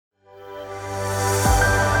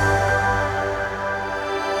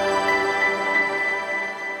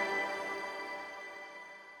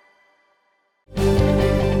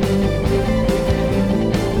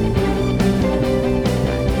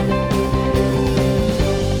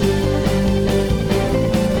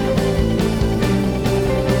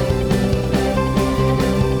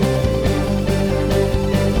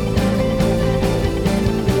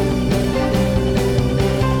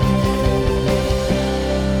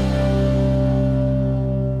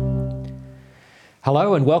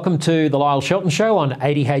Hello and welcome to the Lyle Shelton Show on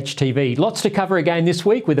ADH TV. Lots to cover again this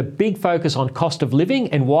week with a big focus on cost of living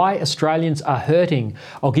and why Australians are hurting.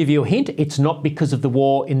 I'll give you a hint, it's not because of the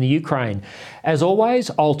war in the Ukraine. As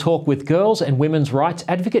always, I'll talk with girls and women's rights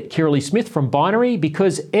advocate Kirralie Smith from Binary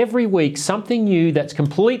because every week something new that's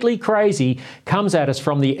completely crazy comes at us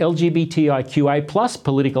from the LGBTIQA+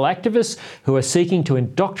 political activists who are seeking to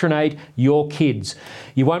indoctrinate your kids.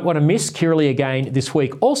 You won't want to miss Kirralie again this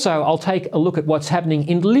week. Also, I'll take a look at what's happening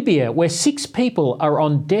in Libya, where 6 people are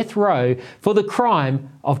on death row for the crime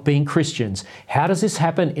of being Christians. How does this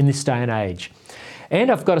happen in this day and age?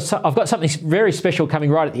 And I've got something very special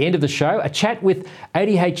coming right at the end of the show, a chat with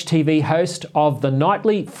ADH TV host of the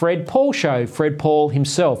nightly Pawle show, Pawle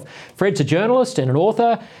himself. Fred's a journalist and an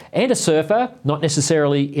author and a surfer, not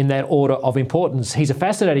necessarily in that order of importance. He's a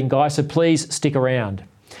fascinating guy, so please stick around.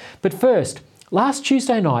 But first, last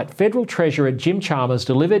Tuesday night, Federal Treasurer Jim Chalmers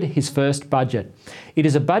delivered his first budget. It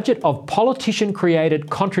is a budget of politician-created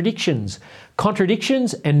contradictions.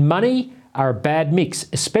 Contradictions and money are a bad mix,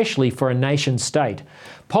 especially for a nation state.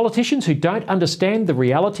 Politicians who don't understand the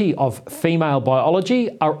reality of female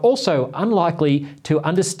biology are also unlikely to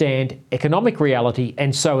understand economic reality,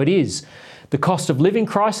 and so it is. The cost of living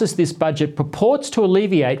crisis this budget purports to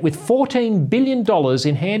alleviate with $14 billion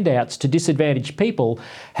in handouts to disadvantaged people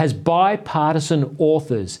has bipartisan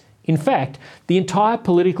authors. In fact, the entire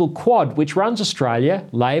political quad which runs Australia,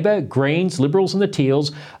 Labor, Greens, Liberals and the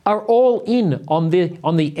Teals, are all in on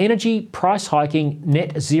the energy price hiking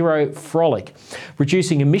net zero frolic.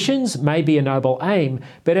 Reducing emissions may be a noble aim,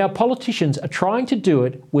 but our politicians are trying to do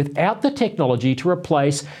it without the technology to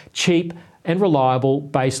replace cheap and reliable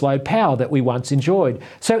baseload power that we once enjoyed.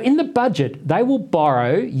 So in the budget, they will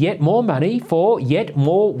borrow yet more money for yet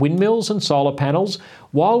more windmills and solar panels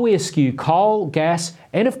while we eschew coal, gas,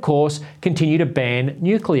 and of course, continue to ban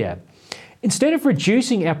nuclear. Instead of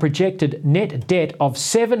reducing our projected net debt of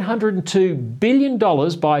 $702 billion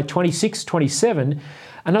by 26-27,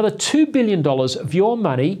 another $2 billion of your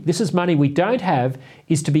money, this is money we don't have,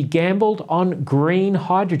 is to be gambled on green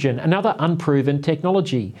hydrogen, another unproven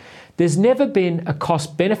technology. There's never been a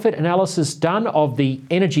cost-benefit analysis done of the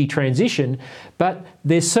energy transition, but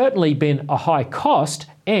there's certainly been a high cost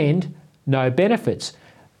and no benefits,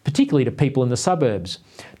 particularly to people in the suburbs.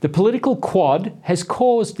 The political quad has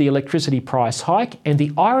caused the electricity price hike, and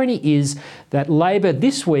the irony is that Labor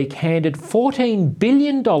this week handed $14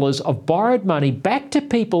 billion of borrowed money back to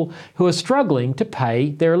people who are struggling to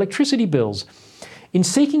pay their electricity bills. In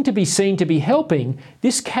seeking to be seen to be helping,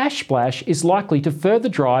 this cash splash is likely to further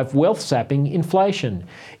drive wealth-sapping inflation.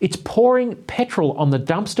 It's pouring petrol on the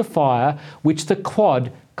dumpster fire which the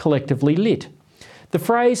quad collectively lit. The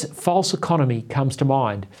phrase false economy comes to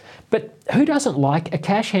mind. But who doesn't like a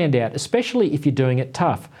cash handout, especially if you're doing it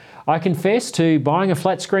tough? I confess to buying a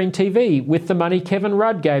flat-screen TV with the money Kevin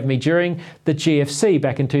Rudd gave me during the GFC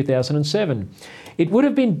back in 2007. It would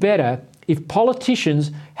have been better if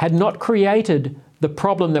politicians had not created the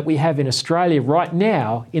problem that we have in Australia right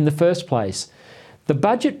now in the first place. The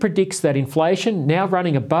budget predicts that inflation, now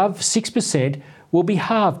running above 6%, will be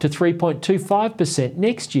halved to 3.25%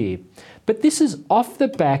 next year. But this is off the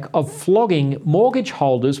back of flogging mortgage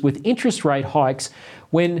holders with interest rate hikes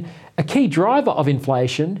when a key driver of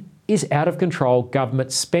inflation is out of control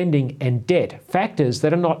government spending and debt, factors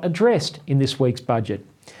that are not addressed in this week's budget.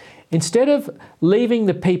 Instead of leaving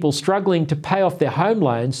the people struggling to pay off their home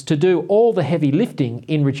loans to do all the heavy lifting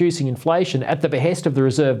in reducing inflation at the behest of the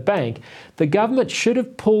Reserve Bank, the government should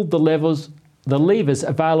have pulled the levers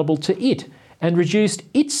available to it and reduced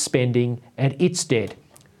its spending and its debt.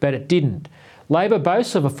 But it didn't. Labor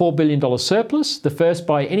boasts of a $4 billion surplus, the first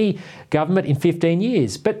by any government in 15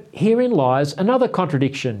 years. But herein lies another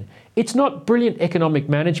contradiction. It's not brilliant economic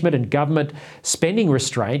management and government spending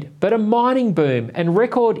restraint, but a mining boom and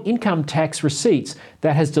record income tax receipts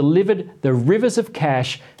that has delivered the rivers of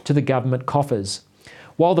cash to the government coffers.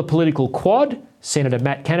 While the political quad, Senator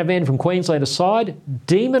Matt Canavan from Queensland aside,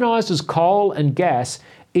 demonises coal and gas,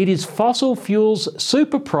 it is fossil fuels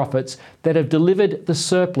super profits that have delivered the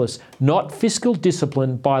surplus, not fiscal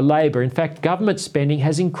discipline by Labor. In fact, government spending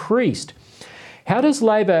has increased. How does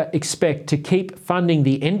Labor expect to keep funding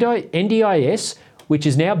the NDIS, which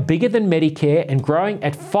is now bigger than Medicare and growing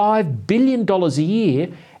at $5 billion a year?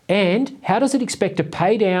 And how does it expect to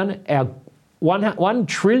pay down our $1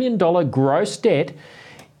 trillion gross debt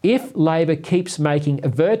if Labor keeps making a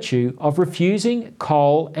virtue of refusing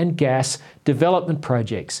coal and gas development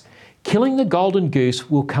projects? Killing the golden goose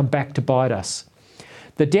will come back to bite us.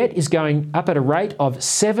 The debt is going up at a rate of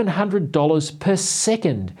 $700 per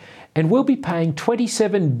second, and we'll be paying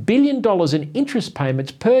 $27 billion in interest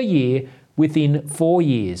payments per year within 4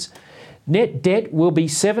 years. Net debt will be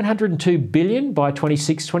 $702 billion by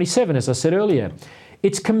 26-27, as I said earlier.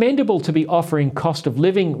 It's commendable to be offering cost of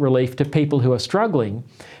living relief to people who are struggling,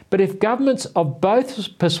 but if governments of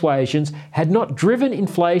both persuasions had not driven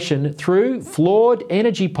inflation through flawed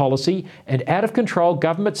energy policy and out-of-control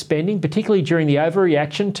government spending, particularly during the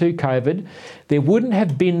overreaction to COVID, there wouldn't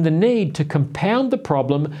have been the need to compound the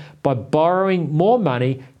problem by borrowing more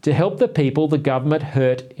money to help the people the government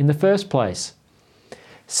hurt in the first place.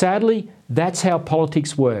 Sadly, that's how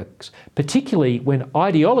politics works, particularly when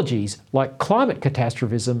ideologies like climate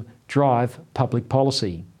catastrophism drive public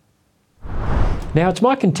policy. Now, it's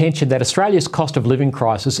my contention that Australia's cost of living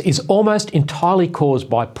crisis is almost entirely caused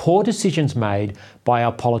by poor decisions made by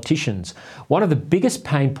our politicians. One of the biggest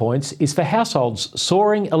pain points is for households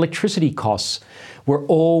soaring electricity costs. We're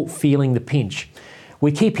all feeling the pinch.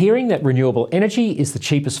 We keep hearing that renewable energy is the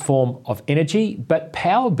cheapest form of energy, but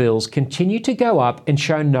power bills continue to go up and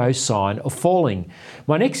show no sign of falling.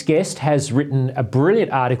 My next guest has written a brilliant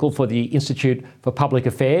article for the Institute for Public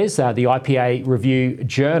Affairs, the IPA Review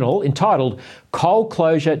Journal, entitled Coal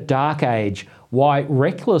Closure Dark Age: Why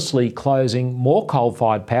Recklessly Closing More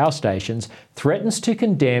Coal-Fired Power Stations Threatens to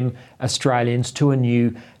Condemn Australians to a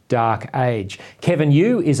New Dark Age. Kevin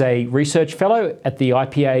Yu is a research fellow at the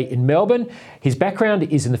IPA in Melbourne. His background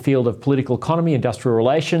is in the field of political economy, industrial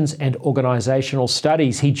relations and organisational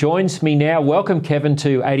studies. He joins me now. Welcome, Kevin,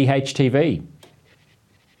 to ADH TV.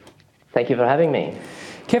 Thank you for having me.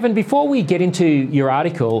 Kevin, before we get into your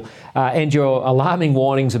article and your alarming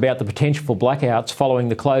warnings about the potential for blackouts following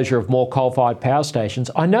the closure of more coal-fired power stations,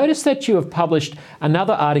 I noticed that you have published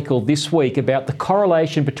another article this week about the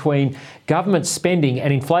correlation between government spending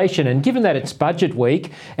and inflation. And given that it's budget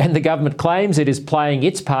week and the government claims it is playing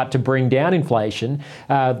its part to bring down inflation,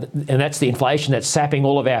 and that's the inflation that's sapping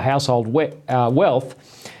all of our household wealth,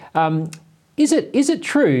 is it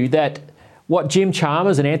true that what Jim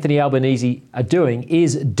Chalmers and Anthony Albanese are doing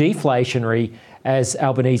is deflationary, as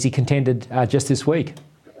Albanese contended just this week?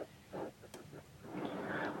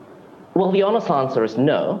 Well, the honest answer is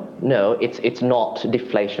no. No, it's not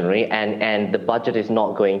deflationary, and the budget is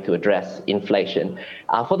not going to address inflation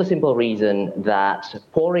for the simple reason that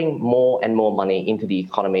pouring more and more money into the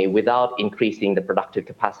economy without increasing the productive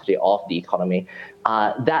capacity of the economy,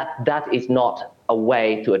 that is not a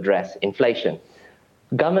way to address inflation.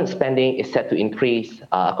 Government spending is set to increase,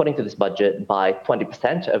 according to this budget, by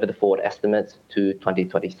 20% over the forward estimates to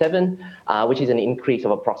 2027, which is an increase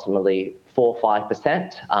of approximately 4 or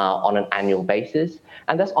 5% on an annual basis.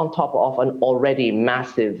 And that's on top of an already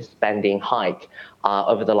massive spending hike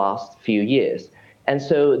over the last few years. And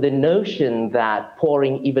so the notion that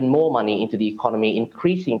pouring even more money into the economy,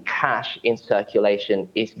 increasing cash in circulation,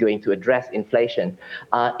 is going to address inflation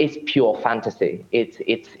is pure fantasy.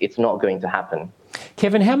 It's not going to happen.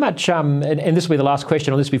 Kevin, how much, and this will be the last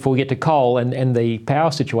question on this before we get to coal and the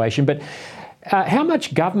power situation, but how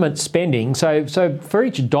much government spending, so for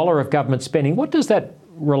each dollar of government spending, what does that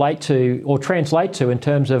relate to or translate to in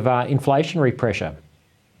terms of inflationary pressure?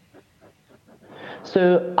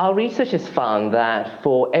 So our research has found that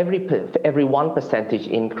for every 1%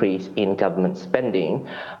 increase in government spending,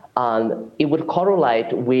 it would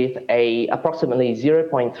correlate with a approximately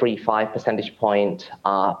 0.35 percentage point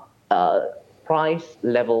price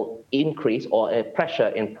level increase, or a pressure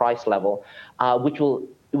in price level, which will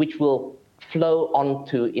flow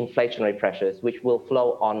onto inflationary pressures, which will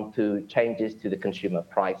flow onto changes to the consumer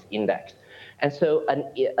price index. And so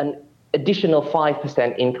an additional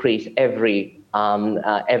 5% increase every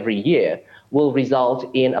year will result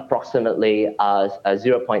in approximately a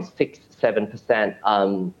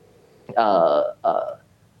 0.67%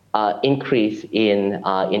 increase in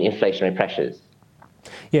inflationary pressures.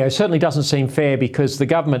 Yeah, it certainly doesn't seem fair, because the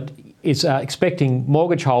government is expecting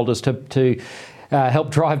mortgage holders to help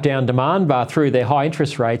drive down demand through their high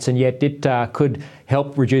interest rates, and yet it could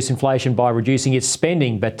help reduce inflation by reducing its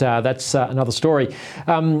spending. But that's another story.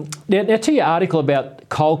 Now to your article about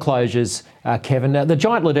coal closures, Kevin, the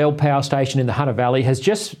giant Liddell power station in the Hunter Valley has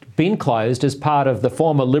just been closed as part of the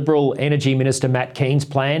former Liberal Energy Minister Matt Keane's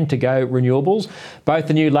plan to go renewables. Both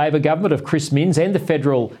the new Labor government of Chris Minns and the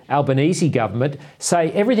federal Albanese government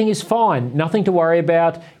say everything is fine, nothing to worry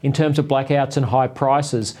about in terms of blackouts and high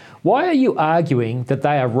prices. Why are you arguing that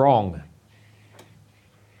they are wrong?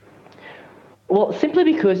 Well, simply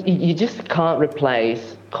because you just can't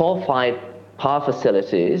replace coal-fired power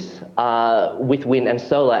facilities with wind and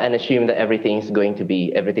solar and assume that everything's going to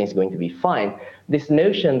be fine. This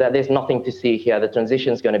notion that there's nothing to see here, the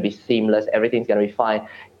transition's going to be seamless, everything's going to be fine,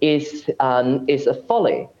 is a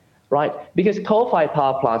folly, right? Because coal-fired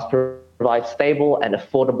power plants provide stable and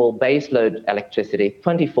affordable baseload electricity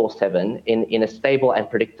 24/7 in a stable and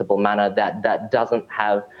predictable manner that doesn't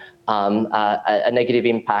have a negative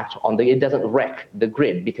impact on it doesn't wreck the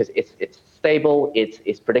grid, because it's stable,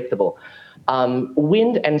 it's predictable.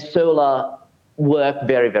 Wind and solar work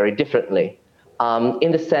very, very differently,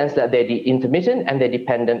 in the sense that they're intermittent and they're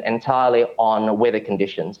dependent entirely on weather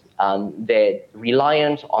conditions. They're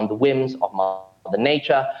reliant on the whims of Mother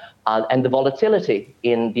Nature, and the volatility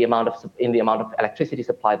in the amount of electricity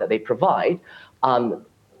supply that they provide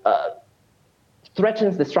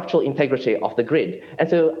threatens the structural integrity of the grid. And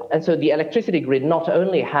so the electricity grid not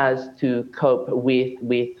only has to cope with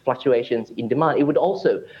fluctuations in demand, it would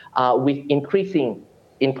also, with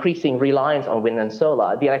increasing reliance on wind and solar,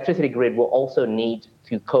 the electricity grid will also need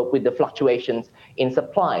to cope with the fluctuations in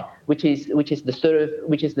supply, which is the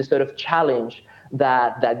sort of challenge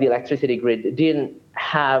that the electricity grid didn't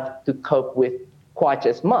have to cope with quite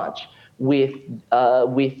as much with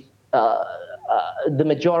the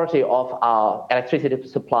majority of our electricity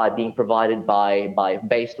supply being provided by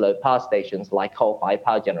baseload power stations like coal-fired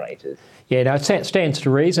power generators. Yeah, no, it stands to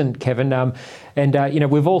reason, Kevin.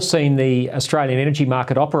 We've all seen the Australian Energy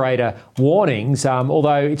Market Operator warnings,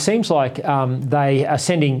 although it seems like they are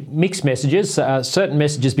sending mixed messages, certain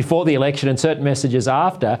messages before the election and certain messages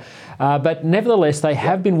after. But nevertheless, they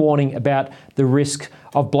have been warning about the risk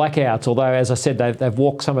of blackouts, although, as I said, they've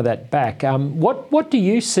walked some of that back. What do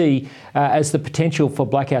you see as the potential for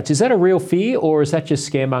blackouts? Is that a real fear, or is that just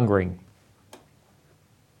scaremongering?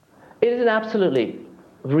 It is an absolutely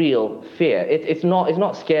real fear. It's not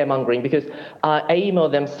scaremongering, because AEMO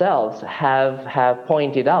themselves have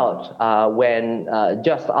pointed out when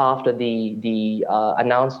just after the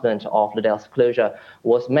announcement of Liddell's closure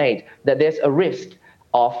was made, that there's a risk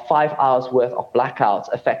of 5 hours worth of blackouts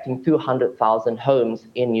affecting 200,000 homes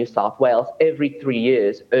in New South Wales every 3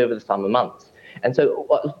 years over the summer months. And so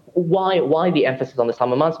why the emphasis on the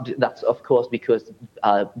summer months? That's, of course, because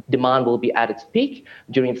demand will be at its peak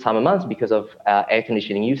during the summer months because of air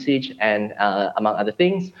conditioning usage and among other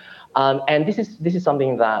things. And this is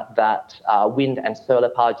something that wind and solar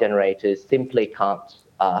power generators simply can't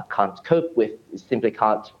cope with, simply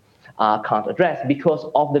can't address, because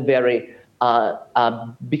of the very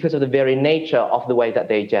nature of the way that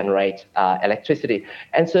they generate electricity.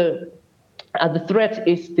 And so the threat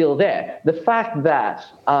is still there. The fact that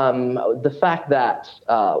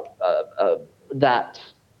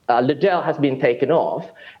Liddell has been taken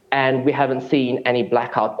off and we haven't seen any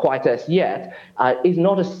blackout quite as yet is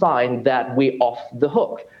not a sign that we're off the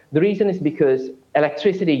hook. The reason is because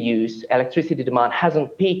electricity demand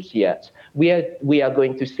hasn't peaked yet. We are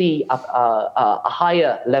going to see a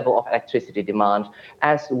higher level of electricity demand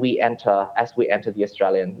as we enter the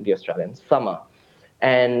Australian summer.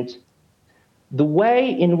 And the way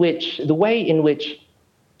in which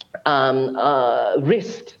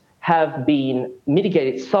risks have been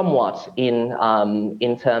mitigated somewhat in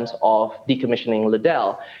terms of decommissioning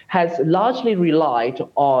Liddell has largely relied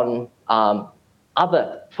on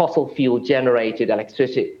other fossil fuel generated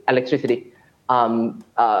electricity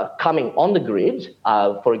coming on the grid,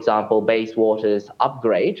 for example, Bayswater's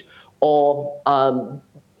upgrade, or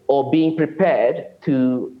being prepared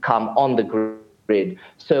to come on the grid.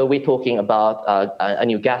 So we're talking about a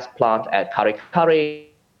new gas plant at Kurri Kurri,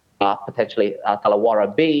 potentially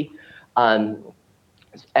Tallawarra B,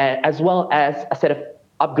 as well as a set of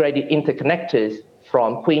upgraded interconnectors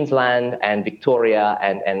from Queensland and Victoria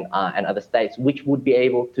and other states, which would be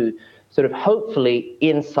able to sort of hopefully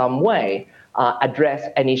in some way address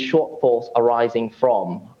any shortfalls arising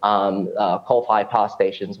from coal-fired power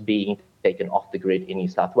stations being taken off the grid in New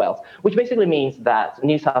South Wales, which basically means that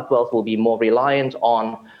New South Wales will be more reliant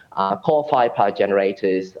on coal-fired power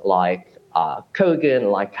generators like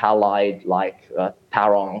Kogan, like Kirralie, like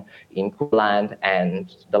Tarong in Queensland,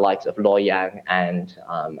 and the likes of Loy Yang and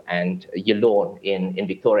Yallourn in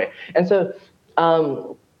Victoria. And so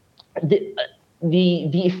the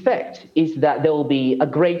effect is that there will be a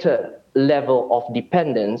greater level of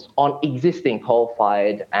dependence on existing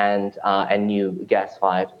coal-fired and new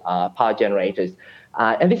gas-fired power generators.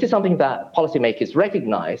 And this is something that policymakers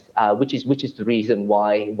recognize, which is the reason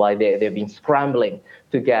why they've been scrambling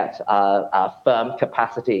to get firm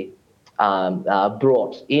capacity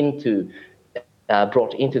brought into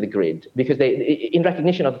the grid, because they, in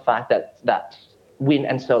recognition of the fact that wind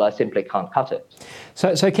and solar simply can't cut it.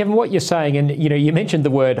 So Kevin, what you're saying, and you mentioned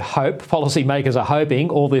the word hope. Policymakers are hoping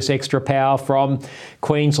all this extra power from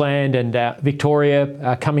Queensland and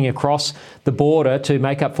Victoria coming across the border to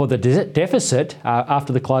make up for the deficit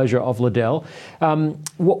after the closure of Liddell.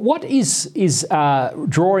 What is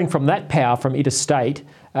drawing from that power from interstate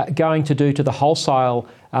going to do to the wholesale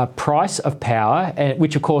price of power,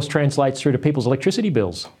 which of course translates through to people's electricity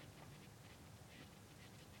bills?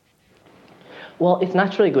 Well, it's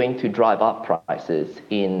naturally going to drive up prices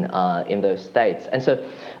in those states, and so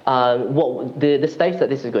the states that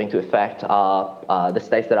this is going to affect are the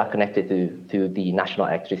states that are connected to the national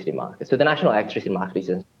electricity market. So the national electricity market is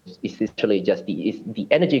essentially just the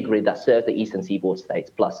energy grid that serves the eastern seaboard states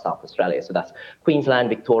plus South Australia. So that's Queensland,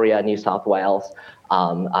 Victoria, New South Wales,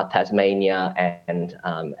 Tasmania,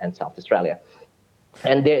 and South Australia.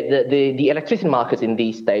 And the electricity markets in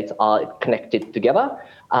these states are connected together,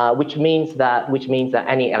 which means that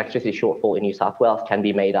any electricity shortfall in New South Wales can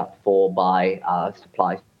be made up for by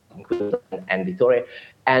supplies in Queensland and Victoria.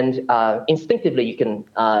 And instinctively, you can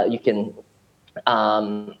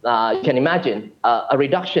imagine a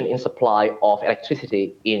reduction in supply of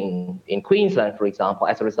electricity in Queensland, for example,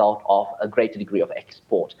 as a result of a greater degree of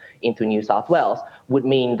export into New South Wales, would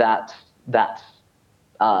mean that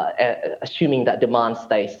assuming that demand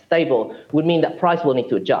stays stable, would mean that price will need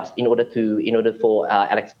to adjust in order for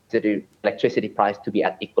electricity price to be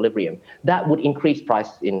at equilibrium. That would increase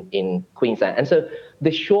price in Queensland. And so the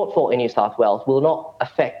shortfall in New South Wales will not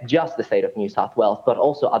affect just the state of New South Wales, but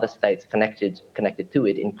also other states connected to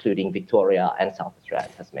it, including Victoria and South Australia,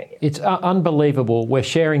 Tasmania. It's unbelievable. We're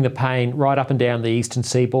sharing the pain right up and down the eastern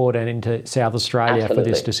seaboard and into South Australia. Absolutely. For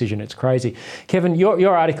this decision. It's crazy. Kevin,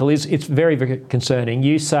 your article it's very, very concerning.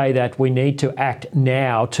 You say that we need to act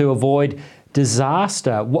now to avoid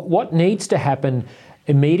disaster. What needs to happen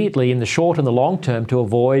immediately in the short and the long term to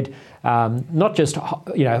avoid not just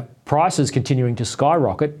prices continuing to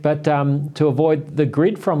skyrocket, but to avoid the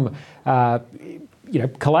grid from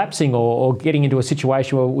collapsing or getting into a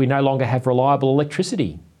situation where we no longer have reliable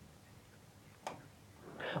electricity?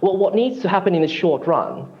 Well, what needs to happen in the short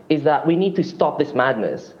run is that we need to stop this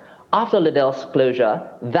madness. After Liddell's closure,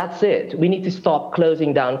 that's it. We need to stop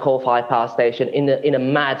closing down coal-fired power station in a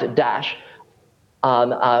mad dash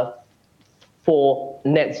for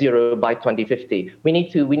net zero by 2050. We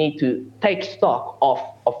need to take stock of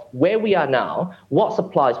where we are now, what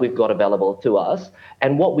supplies we've got available to us,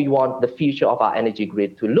 and what we want the future of our energy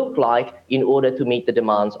grid to look like in order to meet the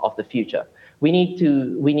demands of the future. We need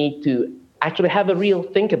to actually have a real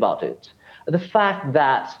think about it. The fact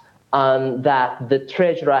that the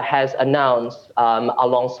Treasurer has announced,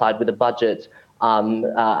 alongside with the budget, and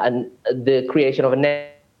the creation of a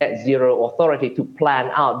net zero authority to plan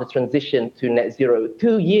out the transition to net zero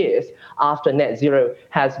 2 years after net zero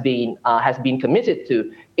has been committed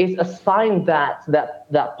to, is a sign that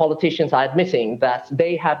politicians are admitting that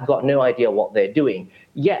they have got no idea what they're doing.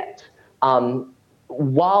 Yet,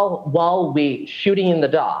 while we're shooting in the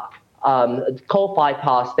dark, coal-fired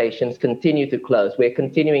power stations continue to close. We're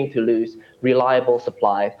continuing to lose reliable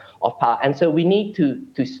supplies of power. And so we need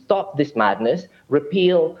to stop this madness,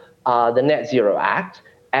 repeal the Net Zero Act,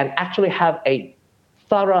 and actually have a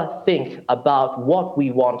thorough think about what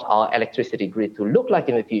we want our electricity grid to look like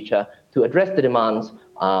in the future to address the demands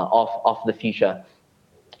of the future.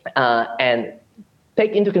 And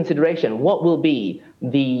take into consideration what will be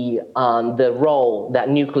the role that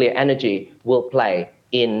nuclear energy will play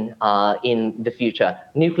in the future.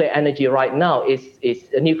 Nuclear energy right now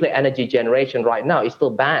nuclear energy generation right now is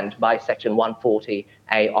still banned by Section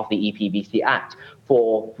 140A of the EPBC Act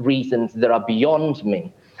for reasons that are beyond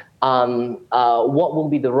me. What will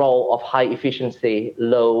be the role of high efficiency,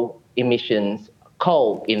 low emissions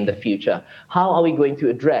coal in the future? How are we going to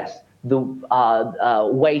address the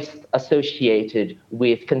waste associated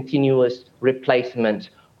with continuous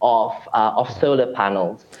replacement of solar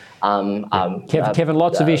panels? Kevin,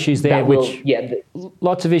 lots of issues there,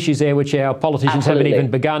 lots of issues there which our politicians Absolutely. haven't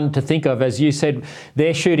even begun to think of. As you said,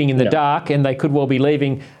 they're shooting in the dark, and they could well be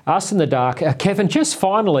leaving us in the dark. Kevin, just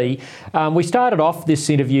finally, we started off this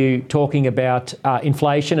interview talking about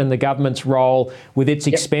inflation and the government's role with its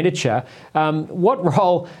expenditure. What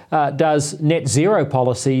role does net zero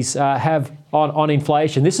policies have on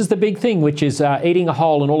inflation? This is the big thing, which is eating a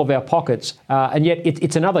hole in all of our pockets, and yet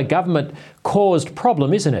it's another government-caused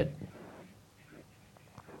problem, isn't it?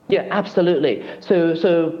 Yeah, absolutely. So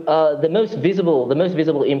the most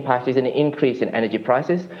visible impact is an increase in energy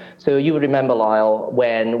prices. So you would remember, Lyle,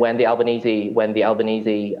 when the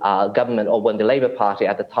Albanese government, or when the Labor Party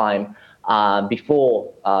at the time,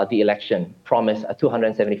 before the election, promised a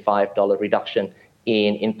 $275 reduction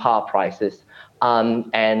in power prices.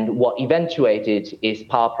 And what eventuated is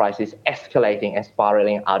power prices escalating and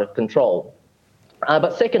spiraling out of control.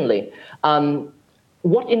 But secondly,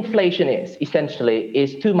 what inflation is essentially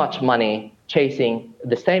is too much money chasing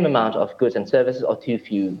the same amount of goods and services or too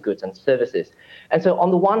few goods and services. And so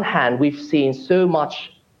on the one hand, we've seen so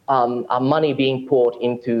much money being poured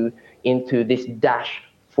into this dash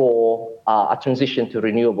for a transition to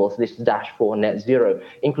renewables, this dash for net zero,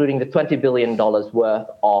 including the $20 billion worth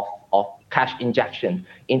of cash injection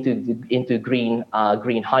into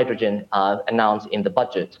green hydrogen announced in the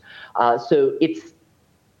budget. So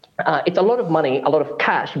it's a lot of money, a lot of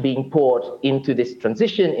cash being poured into this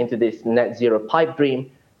transition, into this net zero pipe dream.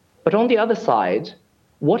 But on the other side,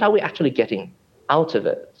 what are we actually getting out of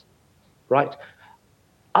it, right?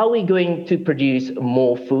 Are we going to produce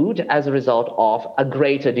more food as a result of a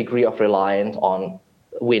greater degree of reliance on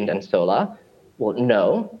wind and solar? Well,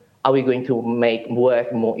 no. Are we going to make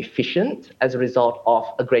work more efficient as a result of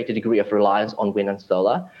a greater degree of reliance on wind and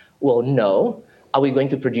solar? Well, no. Are we going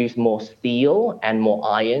to produce more steel and more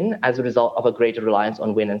iron as a result of a greater reliance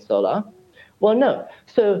on wind and solar? Well, no.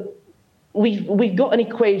 So we've got an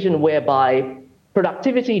equation whereby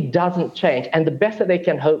productivity doesn't change, and the best that they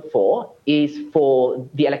can hope for is for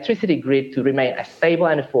the electricity grid to remain as stable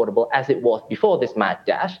and affordable as it was before this mad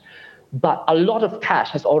dash. But a lot of cash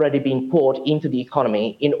has already been poured into the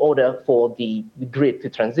economy in order for the grid to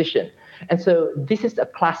transition. And so this is a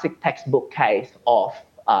classic textbook case of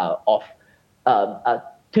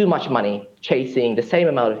too much money chasing the same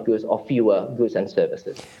amount of goods or fewer goods and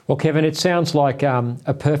services. Well, Kevin, it sounds like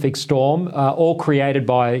a perfect storm, all created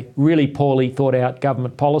by really poorly thought out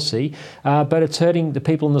government policy, but it's hurting the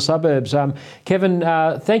people in the suburbs. Kevin,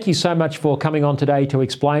 thank you so much for coming on today to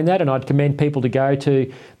explain that, and I'd commend people to go to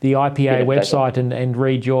the IPA website and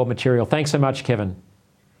read your material. Thanks so much, Kevin.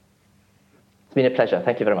 It's been a pleasure.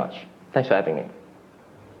 Thank you very much. Thanks for having me.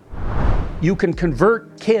 You can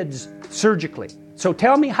convert kids surgically. So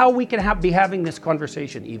tell me how we can be having this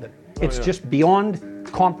conversation even. It's just beyond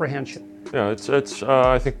comprehension. Yeah, it's.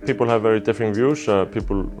 I think people have very differing views. A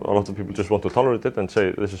lot of people just want to tolerate it and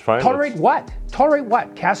say this is fine. Tolerate what? Tolerate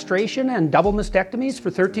what? Castration and double mastectomies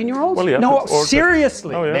for 13-year-olds? Well, yeah. No,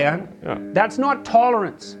 seriously, yeah, man. Yeah. That's not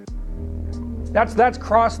tolerance. That's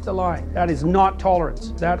crossed the line. That is not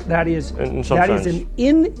tolerance. That is an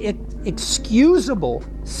inexcusable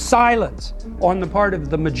silence on the part of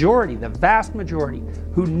the majority, the vast majority,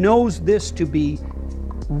 who knows this to be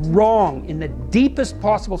wrong in the deepest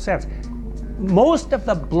possible sense. Most of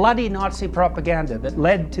the bloody Nazi propaganda that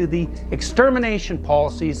led to the extermination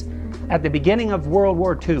policies at the beginning of World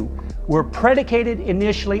War II were predicated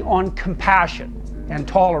initially on compassion and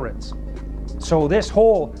tolerance. So this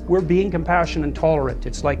whole, we're being compassionate and tolerant,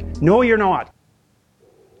 it's like, no, you're not.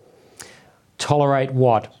 Tolerate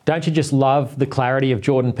what? Don't you just love the clarity of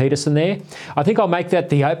Jordan Peterson there? I think I'll make that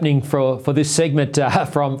the opening for this segment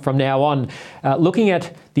from now on. Looking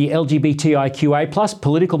at the LGBTIQA+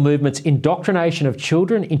 political movement's indoctrination of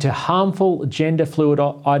children into harmful gender-fluid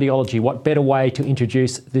ideology. What better way to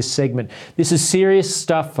introduce this segment? This is serious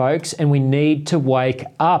stuff, folks, and we need to wake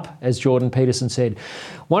up, as Jordan Peterson said.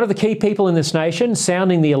 One of the key people in this nation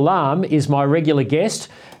sounding the alarm is my regular guest,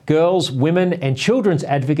 girls, women and children's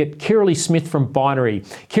advocate Kirralie Smith from Binary.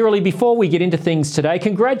 Kirralie, before we get into things today,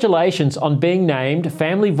 congratulations on being named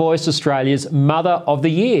Family Voice Australia's Mother of the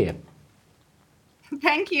Year.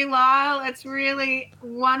 Thank you, Lyle. It's really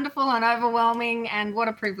wonderful and overwhelming, and what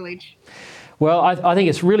a privilege. Well, I think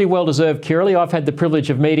it's really well deserved, Kirralie. I've had the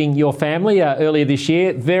privilege of meeting your family earlier this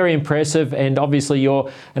year. Very impressive, and obviously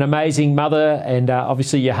you're an amazing mother, and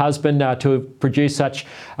obviously your husband to produce such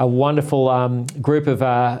a wonderful group of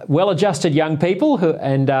well-adjusted young people.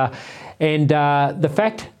 And the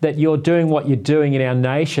fact that you're doing what you're doing in our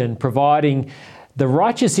nation, providing the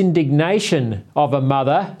righteous indignation of a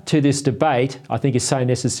mother to this debate, I think is so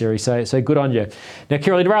necessary. So good on you. Now,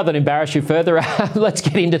 Kirralie, rather than embarrass you further, let's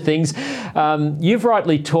get into things. You've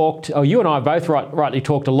rightly talked, or you and I have both rightly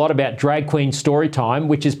talked a lot about Drag Queen Storytime,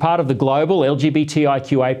 which is part of the global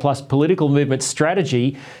LGBTIQA+ political movement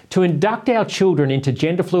strategy to induct our children into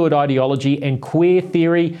gender fluid ideology and queer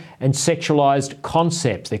theory and sexualised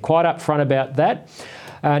concepts. They're quite upfront about that.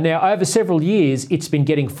 Now, over several years, it's been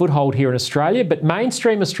getting foothold here in Australia, but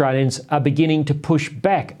mainstream Australians are beginning to push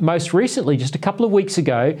back. Most recently, just a couple of weeks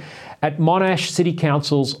ago, at Monash City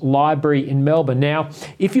Council's library in Melbourne. Now,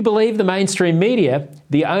 if you believe the mainstream media,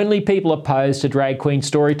 the only people opposed to Drag Queen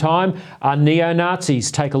Storytime are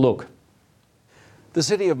neo-Nazis. Take a look. The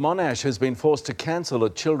city of Monash has been forced to cancel a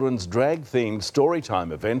children's drag-themed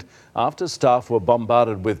storytime event after staff were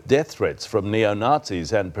bombarded with death threats from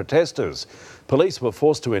neo-Nazis and protesters. Police were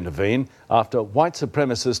forced to intervene after white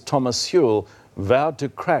supremacist Thomas Sewell vowed to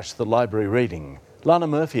crash the library reading. Lana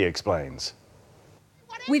Murphy explains.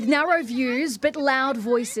 With narrow views but loud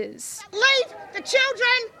voices. Leave the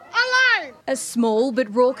children alone! A small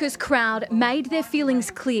but raucous crowd made their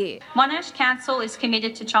feelings clear. Monash Council is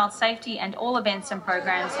committed to child safety and all events and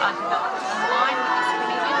programs are developed in line with this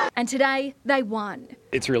commitment. And today they won.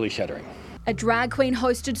 It's really shattering. A drag queen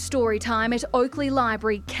hosted story time at Oakley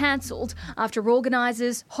Library cancelled after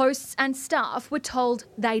organisers, hosts and staff were told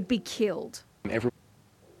they'd be killed.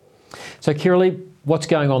 So Kirralie, what's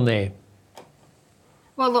going on there?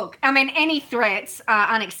 Well, look, I mean, any threats are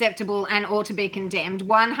unacceptable and ought to be condemned,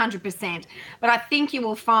 100%. But I think you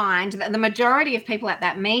will find that the majority of people at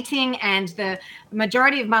that meeting and the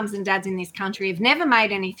majority of mums and dads in this country have never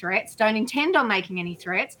made any threats, don't intend on making any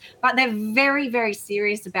threats, but they're very, very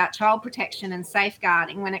serious about child protection and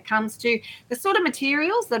safeguarding when it comes to the sort of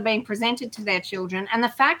materials that are being presented to their children and the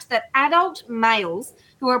fact that adult males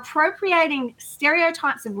who are appropriating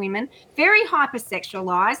stereotypes of women, very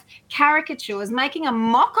hypersexualised, caricatures, making a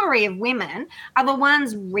mockery of women, are the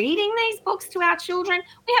ones reading these books to our children.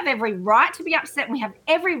 We have every right to be upset and we have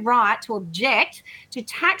every right to object to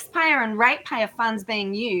taxpayer and ratepayer funds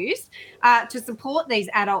being used to support these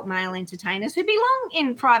adult male entertainers who belong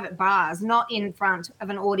in private bars, not in front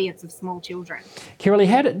of an audience of small children. Kirralie,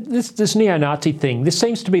 how did this neo-Nazi thing, this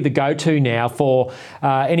seems to be the go-to now for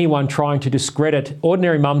anyone trying to discredit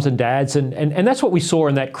ordinary mums and dads, and that's what we saw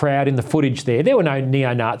in that crowd in the footage there. There were no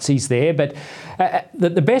neo-Nazis there, but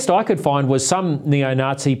the best I could find was some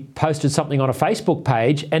neo-Nazi posted something on a Facebook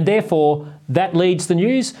page, and therefore that leads the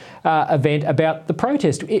news event about the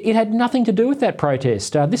protest. It had nothing to do with that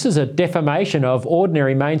protest. This is a defamation of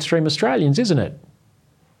ordinary mainstream Australians, isn't it?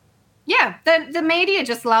 Yeah, the media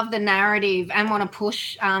just love the narrative and want to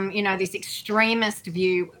push, this extremist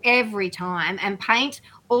view every time and paint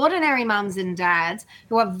ordinary mums and dads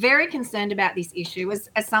who are very concerned about this issue as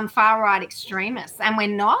some far-right extremists, and we're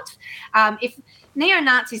not. If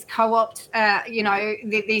neo-Nazis co-opt,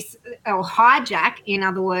 this, or hijack, in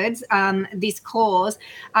other words, this cause,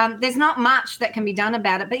 there's not much that can be done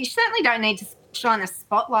about it, but you certainly don't need to shine a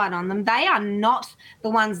spotlight on them. They are not the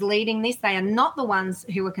ones leading this. They are not the ones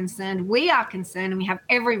who are concerned. We are concerned and we have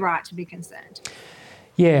every right to be concerned.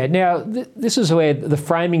 Yeah, now this is where the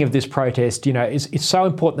framing of this protest, is so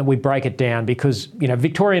important that we break it down because,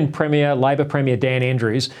 Victorian Premier, Labor Premier Dan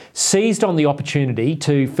Andrews seized on the opportunity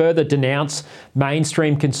to further denounce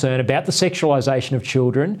mainstream concern about the sexualisation of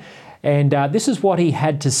children. And this is what he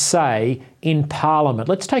had to say in Parliament.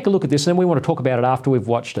 Let's take a look at this and then we want to talk about it after we've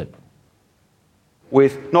watched it.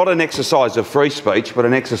 With not an exercise of free speech, but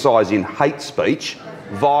an exercise in hate speech,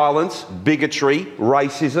 violence, bigotry,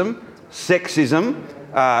 racism, sexism,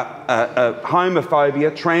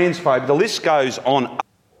 homophobia, transphobia, the list goes on.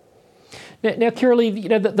 Now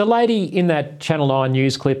Kirralie, the lady in that Channel 9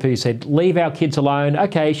 news clip who said, leave our kids alone,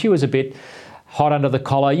 okay, she was a bit hot under the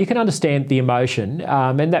collar. You can understand the emotion,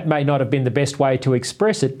 and that may not have been the best way to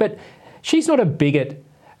express it, but she's not a bigot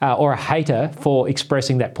or a hater for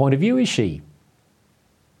expressing that point of view, is she?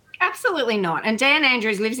 Absolutely not. And Dan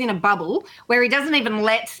Andrews lives in a bubble where he doesn't even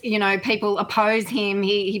let, people oppose him.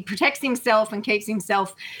 He protects himself and keeps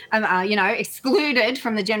himself, excluded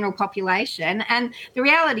from the general population. And the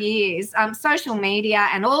reality is social media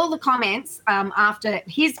and all the comments after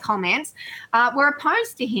his comments were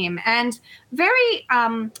opposed to him and very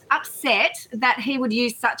upset that he would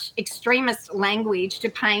use such extremist language to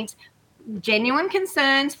paint genuine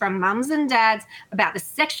concerns from mums and dads about the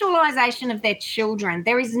sexualisation of their children.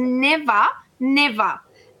 There is never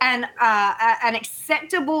an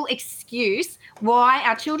acceptable excuse why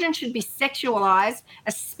our children should be sexualised,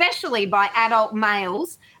 especially by adult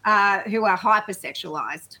males who are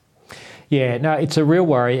hypersexualised. Yeah, no, it's a real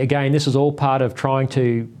worry. Again, this is all part of trying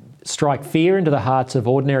to strike fear into the hearts of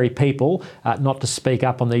ordinary people, not to speak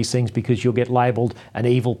up on these things because you'll get labelled an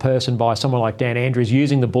evil person by someone like Dan Andrews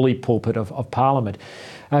using the bully pulpit of Parliament.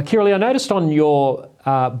 Kirralie, I noticed on your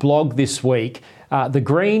blog this week, the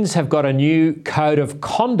Greens have got a new code of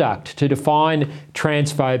conduct to define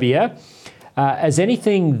transphobia as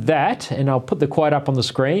anything that, and I'll put the quote up on the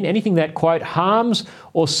screen, anything that, quote, harms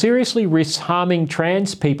or seriously risks harming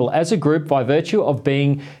trans people as a group by virtue of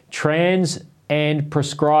being trans and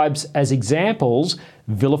prescribes as examples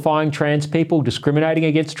vilifying trans people, discriminating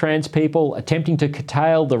against trans people, attempting to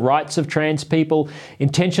curtail the rights of trans people,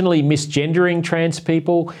 intentionally misgendering trans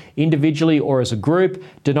people individually or as a group,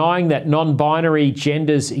 denying that non-binary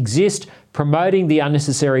genders exist, promoting the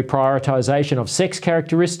unnecessary prioritisation of sex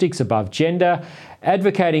characteristics above gender,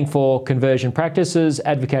 advocating for conversion practices,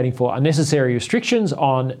 advocating for unnecessary restrictions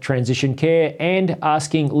on transition care, and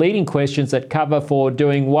asking leading questions that cover for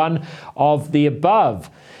doing one of the above.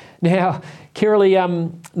 Now, Kirralie,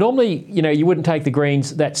 normally, you wouldn't take the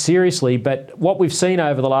Greens that seriously, but what we've seen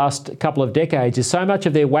over the last couple of decades is so much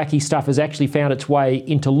of their wacky stuff has actually found its way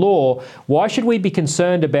into law. Why should we be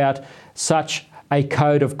concerned about such a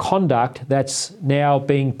code of conduct that's now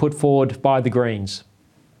being put forward by the Greens?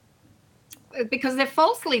 Because they're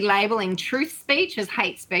falsely labelling truth speech as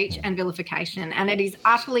hate speech and vilification, and it is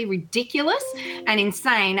utterly ridiculous and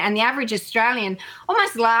insane. And the average Australian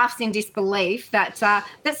almost laughs in disbelief that some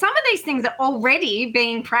of these things are already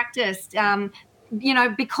being practiced,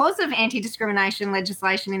 because of anti-discrimination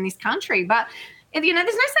legislation in this country. But there's no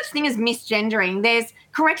such thing as misgendering. There's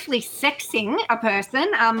correctly sexing a person.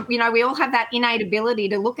 We all have that innate ability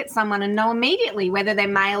to look at someone and know immediately whether they're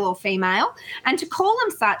male or female. And to call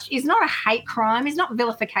them such is not a hate crime, is not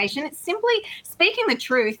vilification. It's simply speaking the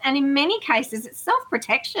truth. And in many cases, it's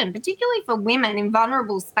self-protection, particularly for women in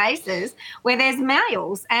vulnerable spaces where there's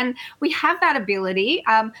males. And we have that ability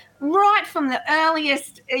right from the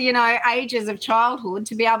earliest, ages of childhood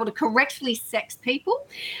to be able to correctly sex people.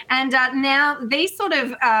 And now these sort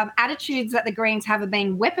of attitudes that the Greens have been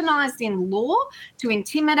weaponised in law to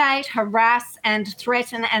intimidate, harass and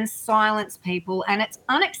threaten and silence people, and it's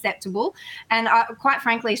unacceptable. And quite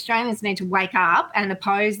frankly, Australians need to wake up and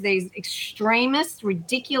oppose these extremist,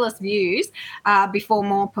 ridiculous views before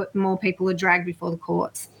more people are dragged before the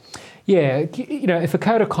courts. Yeah, if a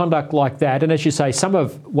code of conduct like that, and as you say, some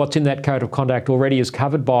of what's in that code of conduct already is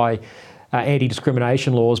covered by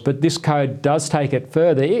anti-discrimination laws, but this code does take it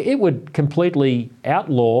further. It would completely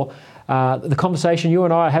outlaw the conversation you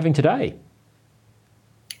and I are having today.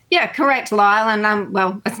 Yeah, correct, Lyle. And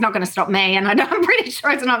it's not going to stop me, and I'm pretty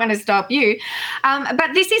sure it's not going to stop you.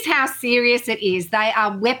 But this is how serious it is. They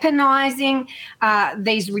are weaponising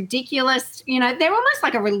these ridiculous, they're almost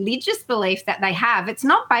like a religious belief that they have. It's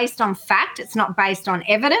not based on fact. It's not based on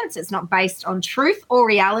evidence. It's not based on truth or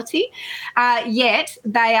reality. Yet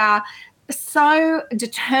they are so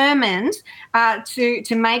determined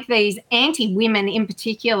to make these anti-women in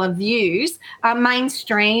particular views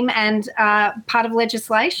mainstream and part of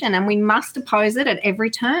legislation, and we must oppose it at every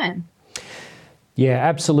turn. Yeah,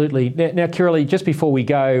 absolutely. Now, Kirralie, just before we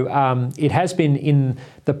go, it has been in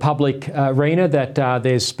the public arena that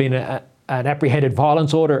there's been an apprehended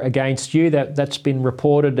violence order against you that's been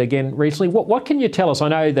reported again recently. What can you tell us? I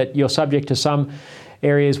know that you're subject to some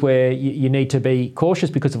areas where you need to be cautious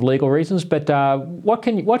because of legal reasons, but what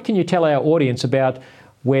can you tell our audience about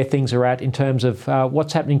where things are at in terms of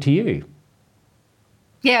what's happening to you?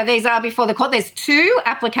 Yeah, these are before the court. There's 2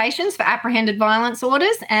 applications for apprehended violence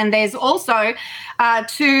orders, and there's also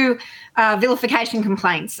 2 vilification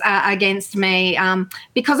complaints against me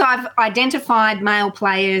because I've identified male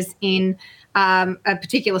players in a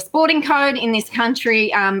particular sporting code in this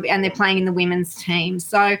country, and they're playing in the women's team.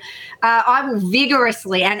 So I will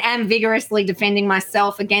vigorously and am vigorously defending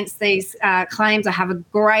myself against these claims. I have a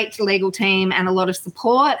great legal team and a lot of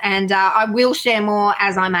support, and I will share more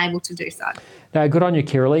as I'm able to do so. No, good on you,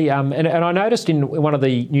 Kirralie. And I noticed in one of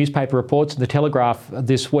the newspaper reports in the Telegraph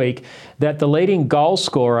this week that the leading goal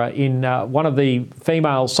scorer in one of the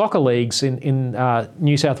female soccer leagues in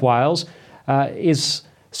New South Wales is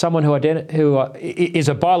someone who is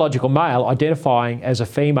a biological male identifying as a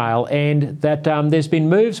female, and that there's been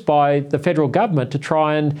moves by the federal government to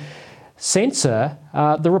try and censor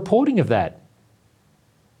the reporting of that.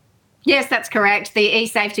 Yes, that's correct. The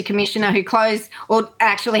E-Safety Commissioner, who closed or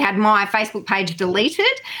actually had my Facebook page deleted,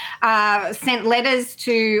 sent letters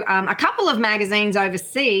to a couple of magazines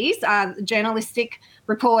overseas, journalistic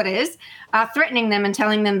reporters, threatening them and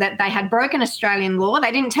telling them that they had broken Australian law.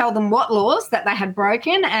 They didn't tell them what laws that they had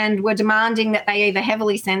broken, and were demanding that they either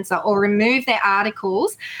heavily censor or remove their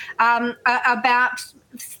articles about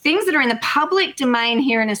things that are in the public domain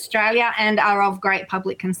here in Australia and are of great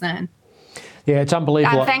public concern. Yeah, it's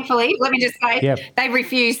unbelievable. Thankfully, let me just say, they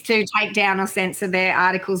refused to take down or censor their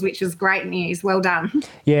articles, which is great news. Well done.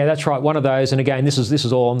 Yeah, that's right. One of those, and again, this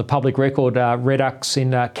is all on the public record. Redux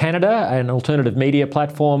in Canada, an alternative media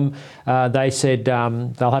platform, they said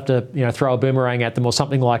they'll have to, throw a boomerang at them or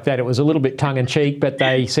something like that. It was a little bit tongue in cheek, but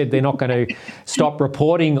they said they're not going to stop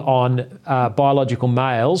reporting on biological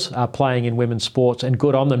males playing in women's sports, and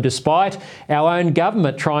good on them, despite our own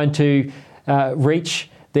government trying to reach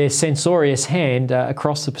their censorious hand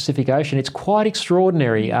across the Pacific Ocean. It's quite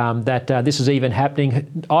extraordinary that this is even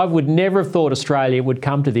happening. I would never have thought Australia would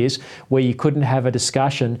come to this, where you couldn't have a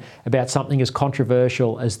discussion about something as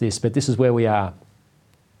controversial as this, but this is where we are.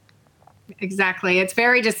 Exactly. It's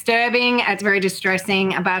very disturbing. It's very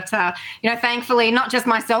distressing. But, thankfully, not just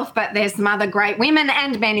myself, but there's some other great women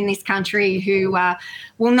and men in this country who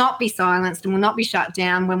will not be silenced and will not be shut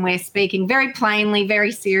down when we're speaking very plainly,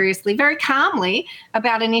 very seriously, very calmly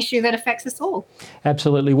about an issue that affects us all.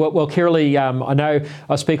 Absolutely. Well, Kirralie, I know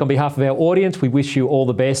I speak on behalf of our audience. We wish you all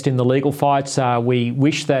the best in the legal fights. We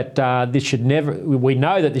wish that we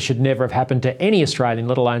know that this should never have happened to any Australian,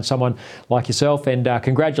 let alone someone like yourself. And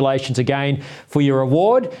congratulations again for your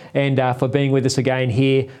award and for being with us again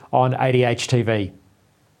here on ADH TV.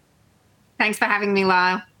 Thanks for having me,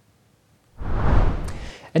 Lyle.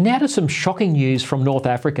 And now to some shocking news from North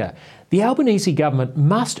Africa. The Albanese government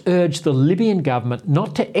must urge the Libyan government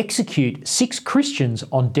not to execute 6 Christians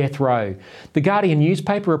on death row. The Guardian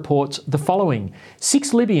newspaper reports the following.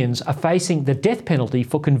 6 Libyans are facing the death penalty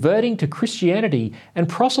for converting to Christianity and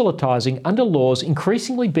proselytising under laws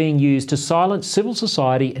increasingly being used to silence civil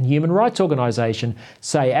society and human rights organisations,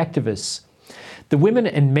 say activists. The women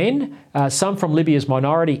and men, some from Libya's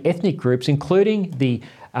minority ethnic groups, including the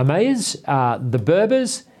Amayas, the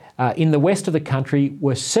Berbers, in the west of the country,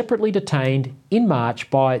 were separately detained in March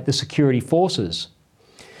by the security forces.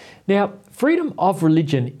 Now, freedom of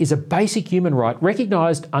religion is a basic human right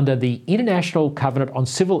recognised under the International Covenant on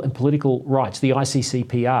Civil and Political Rights, the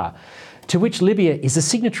ICCPR, to which Libya is a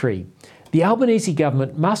signatory. The Albanese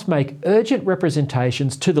government must make urgent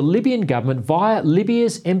representations to the Libyan government via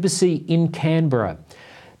Libya's embassy in Canberra.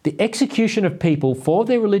 The execution of people for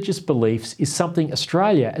their religious beliefs is something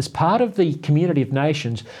Australia, as part of the community of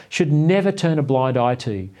nations, should never turn a blind eye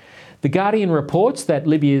to. The Guardian reports that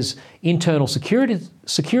Libya's internal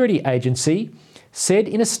security agency said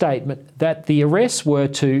in a statement that the arrests were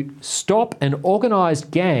to stop an organised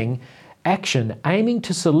gang action aiming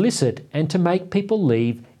to solicit and to make people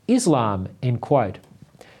leave Islam, end quote.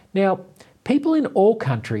 Now, people in all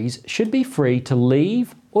countries should be free to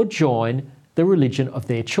leave or join the religion of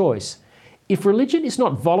their choice. If religion is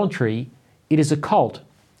not voluntary, it is a cult.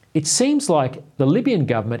 It seems like the Libyan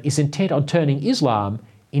government is intent on turning Islam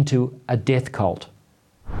into a death cult.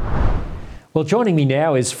 Well, joining me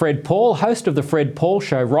now is Fred Pawle, host of the Fred Pawle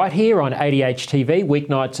Show, right here on ADH TV,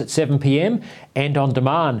 weeknights at 7 p.m. and on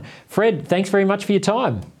demand. Fred, thanks very much for your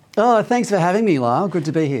time. Oh, thanks for having me, Lyle. Good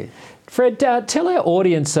to be here. Fred, tell our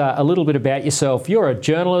audience a little bit about yourself. You're a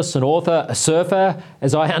journalist, an author, a surfer,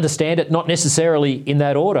 as I understand it, not necessarily in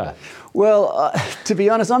that order. Well, to be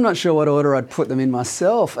honest, I'm not sure what order I'd put them in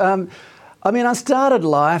myself. I started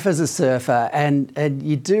life as a surfer, and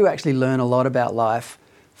you do actually learn a lot about life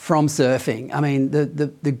from surfing. I mean,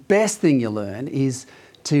 the best thing you learn is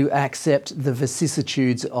to accept the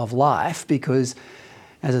vicissitudes of life, because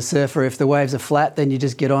as a surfer, if the waves are flat, then you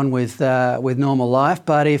just get on with normal life.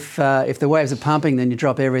 But if the waves are pumping, then you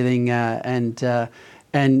drop everything and get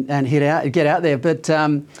out there. But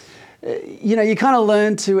you kind of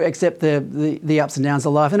learn to accept the ups and downs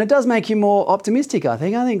of life, and it does make you more optimistic. I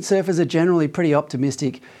think surfers are generally pretty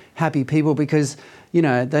optimistic, happy people, because they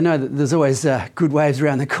know that there's always good waves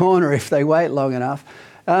around the corner if they wait long enough.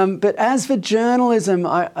 But as for journalism,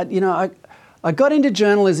 I got into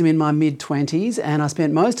journalism in my mid-20s, and I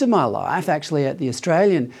spent most of my life actually at The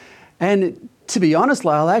Australian. And to be honest,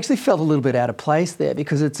 Lyle, I actually felt a little bit out of place there,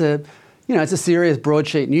 because it's a serious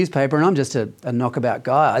broadsheet newspaper, and I'm just a knockabout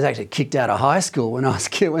guy. I was actually kicked out of high school when I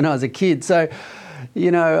was a kid. So,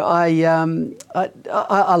 I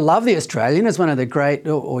love The Australian. It's one of the great,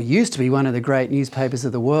 or used to be one of the great newspapers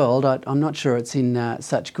of the world. I'm not sure it's in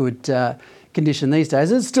such good condition these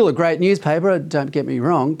days. It's still a great newspaper, don't get me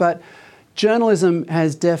wrong, but journalism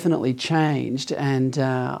has definitely changed, and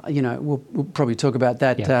we'll probably talk about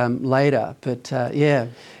that later. But yeah.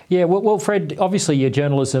 Well, Fred, obviously your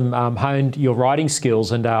journalism honed your writing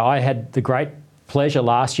skills, and I had the great pleasure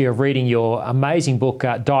last year of reading your amazing book,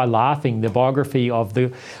 Die Laughing, the biography of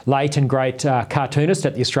the late and great cartoonist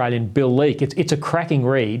at The Australian, Bill Leak. It's a cracking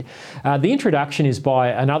read. The introduction is by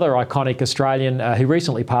another iconic Australian who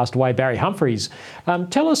recently passed away, Barry Humphries.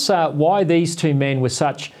 Tell us why these two men were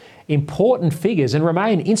such important figures and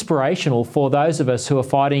remain inspirational for those of us who are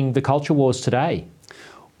fighting the culture wars today.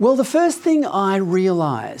 Well, the first thing I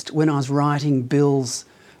realised when I was writing Bill's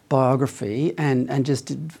biography, and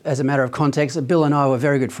just as a matter of context, Bill and I were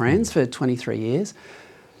very good friends for 23 years.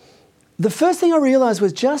 The first thing I realised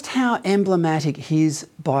was just how emblematic his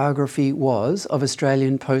biography was of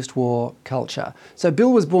Australian post-war culture. So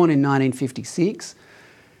Bill was born in 1956.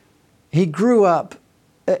 He grew up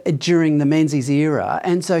during the Menzies era,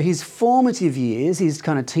 and so his formative years, his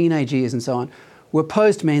kind of teenage years and so on, were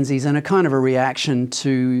post-Menzies and a kind of a reaction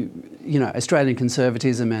to, Australian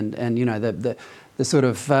conservatism and the sort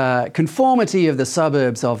of conformity of the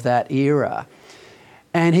suburbs of that era.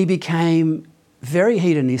 And he became very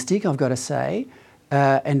hedonistic, I've got to say,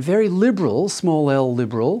 and very liberal, small L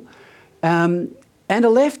liberal, and a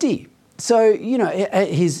lefty. So,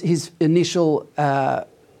 his initial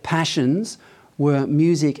passions were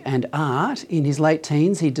music and art. In his late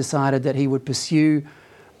teens, he decided that he would pursue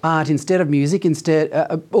art instead of music.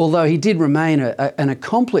 Although he did remain an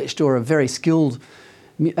accomplished or a very skilled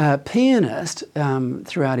pianist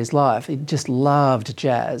throughout his life. He just loved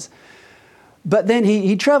jazz. But then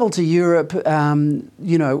he travelled to Europe,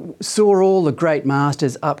 saw all the great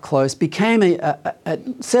masters up close, became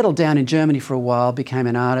settled down in Germany for a while, became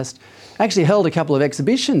an artist, actually held a couple of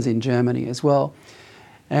exhibitions in Germany as well.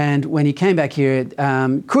 And when he came back here,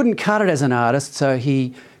 couldn't cut it as an artist, so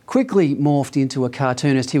he quickly morphed into a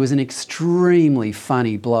cartoonist. He was an extremely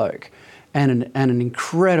funny bloke and an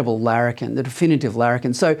incredible larrikin, the definitive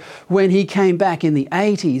larrikin. So when he came back in the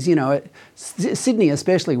 80s, Sydney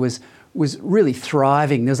especially was really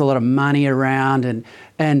thriving. There's a lot of money around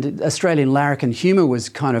and Australian larrikin humour was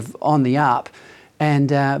kind of on the up. And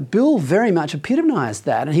Bill very much epitomised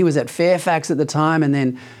that. And he was at Fairfax at the time, and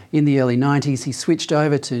then in the early 90s he switched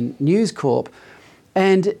over to News Corp.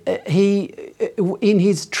 And in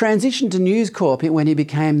his transition to News Corp, when he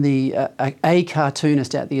became a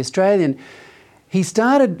cartoonist at The Australian, he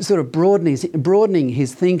started sort of broadening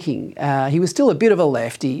his thinking. He was still a bit of a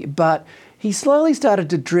lefty, but he slowly started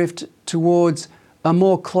to drift towards a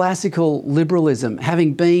more classical liberalism,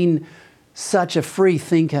 having been such a free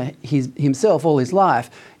thinker himself all his life.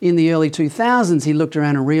 In the early 2000s, he looked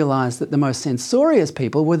around and realised that the most censorious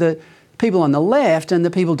people were the people on the left, and the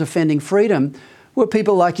people defending freedom were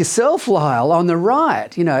people like yourself, Lyle, on the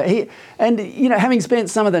right. Having spent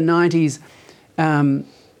some of the 90s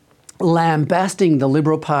lambasting the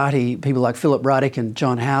Liberal Party, people like Philip Ruddock and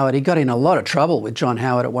John Howard, he got in a lot of trouble with John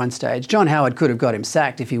Howard at one stage. John Howard could have got him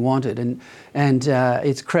sacked if he wanted, and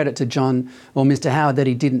it's credit to John or Mr. Howard that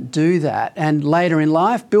he didn't do that. And later in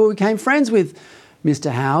life, Bill became friends with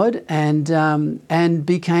Mr. Howard and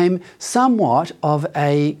became somewhat of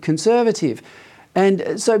a conservative.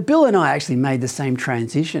 And so Bill and I actually made the same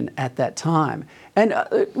transition at that time. And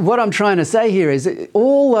what I'm trying to say here is that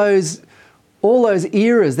all those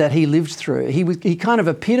eras that he lived through, he kind of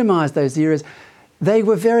epitomised those eras. They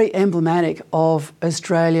were very emblematic of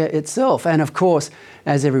Australia itself. And of course,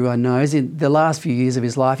 as everyone knows, in the last few years of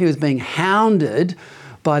his life, he was being hounded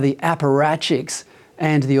by the apparatchiks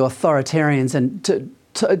and the authoritarians and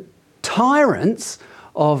tyrants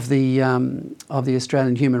of the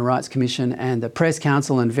Australian Human Rights Commission and the Press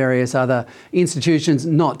Council and various other institutions,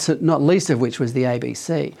 not least of which was the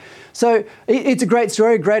ABC. So it's a great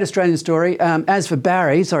story, a great Australian story. As for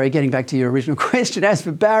Barry, sorry, getting back to your original question, as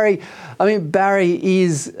for Barry, I mean, Barry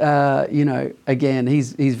is, again,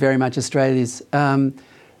 he's very much Australia's,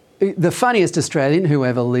 the funniest Australian who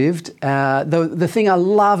ever lived. The thing I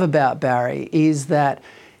love about Barry is that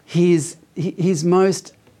his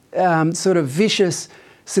most sort of vicious,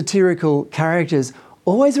 satirical characters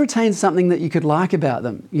always retained something that you could like about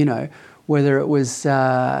them, whether it was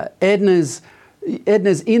Edna's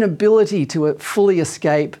inability to fully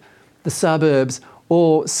escape the suburbs,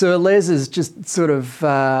 or Sir Les's just sort of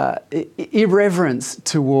irreverence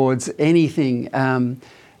towards anything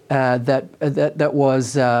that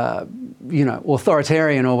was,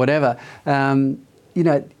 authoritarian or whatever.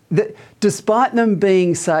 Despite them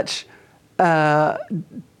being such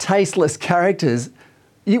tasteless characters,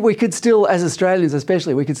 we could still, as Australians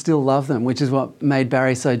especially, we could still love them, which is what made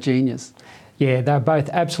Barry so genius. Yeah, they're both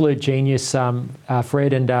absolute genius,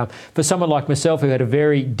 Fred. And for someone like myself who had a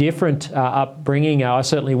very different upbringing, I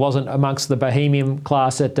certainly wasn't amongst the bohemian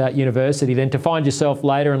class at university, then to find yourself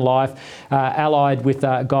later in life allied with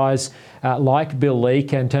guys like Bill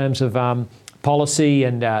Leake in terms of policy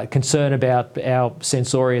and concern about our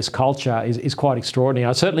censorious culture is quite extraordinary.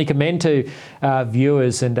 I certainly commend to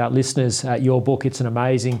viewers and listeners your book. It's an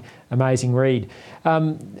amazing read.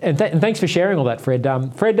 And thanks for sharing all that, Fred.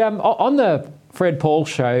 Fred, on the Fred Pawle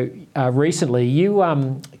show recently,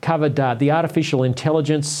 you covered the artificial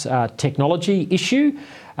intelligence technology issue.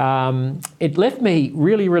 It left me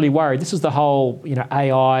really, really worried. This is the whole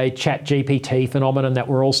AI, chat GPT phenomenon that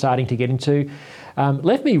we're all starting to get into.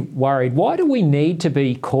 Left me worried. Why do we need to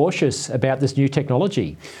be cautious about this new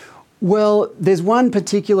technology? Well, there's one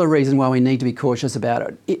particular reason why we need to be cautious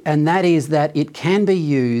about it, and that is that it can be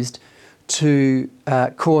used to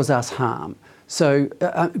cause us harm. So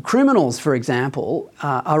criminals, for example,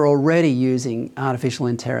 are already using artificial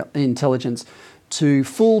intelligence to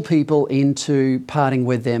fool people into parting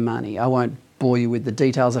with their money. I won't bore you with the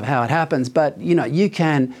details of how it happens, but you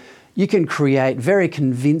can create very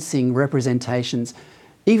convincing representations,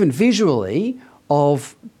 even visually,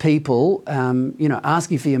 of people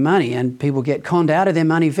asking for your money, and people get conned out of their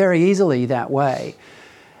money very easily that way.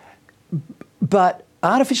 But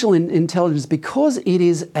artificial intelligence, because it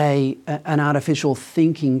is an artificial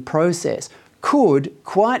thinking process, could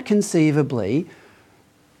quite conceivably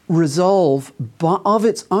resolve of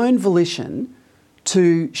its own volition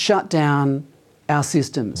to shut down our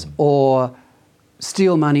systems or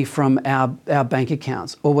steal money from our bank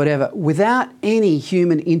accounts or whatever without any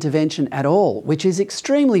human intervention at all, which is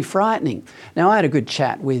extremely frightening. Now, I had a good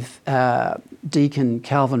chat with Deacon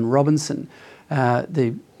Calvin Robinson,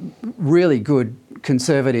 the really good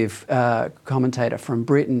conservative commentator from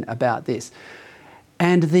Britain, about this.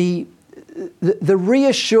 And the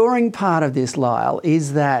reassuring part of this, Lyle,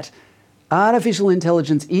 is that artificial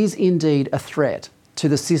intelligence is indeed a threat to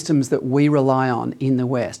the systems that we rely on in the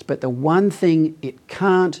West. But the one thing it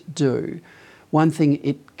can't do, one thing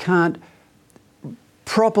it can't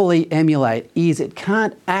properly emulate, is it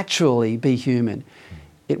can't actually be human.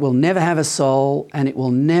 It will never have a soul, and it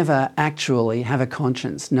will never actually have a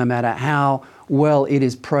conscience, no matter how well it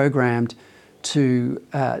is programmed to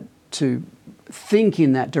think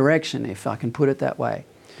in that direction, if I can put it that way.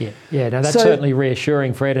 Yeah, no, that's certainly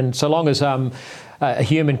reassuring, Fred. And so long as a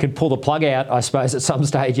human can pull the plug out, I suppose, at some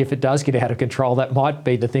stage, if it does get out of control, that might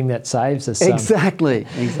be the thing that saves us. Exactly.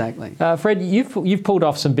 Fred, you've pulled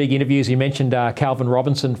off some big interviews. You mentioned Calvin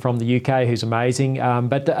Robinson from the UK, who's amazing.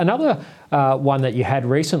 But another one that you had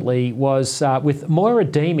recently was with Moira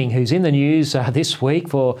Deeming, who's in the news this week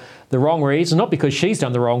for the wrong reason, not because she's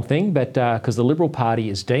done the wrong thing, but because the Liberal Party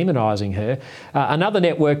is demonising her. Another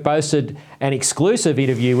network boasted an exclusive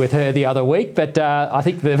interview with her the other week, but I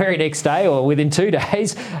think the very next day, or within 2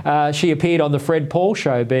 days, she appeared on the Fred Pawle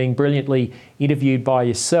show, being brilliantly interviewed by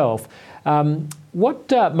yourself.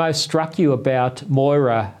 What most struck you about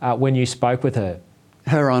Moira when you spoke with her?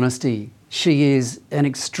 Her honesty. She is an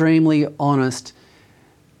extremely honest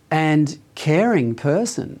and caring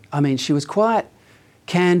person. I mean, she was quite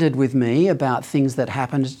candid with me about things that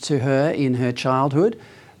happened to her in her childhood.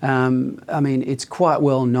 I mean, it's quite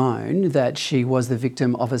well known that she was the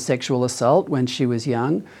victim of a sexual assault when she was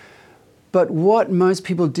young. But what most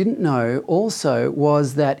people didn't know also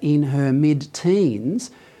was that in her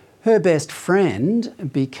mid-teens, her best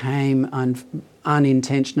friend became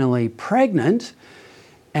unintentionally pregnant,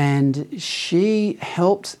 and she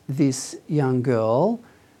helped this young girl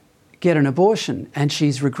get an abortion, and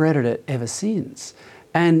she's regretted it ever since.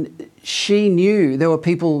 And she knew, there were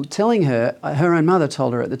people telling her, her own mother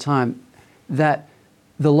told her at the time, that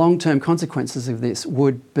the long-term consequences of this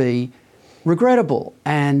would be regrettable,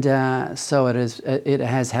 and so it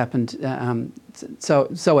has happened.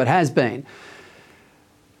 So it has been.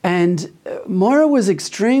 And Moira was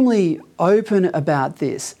extremely open about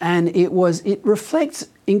this, and it reflects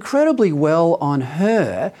incredibly well on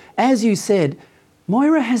her. As you said,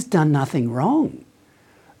 Moira has done nothing wrong.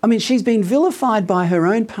 I mean, she's been vilified by her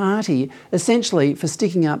own party, essentially, for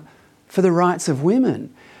sticking up for the rights of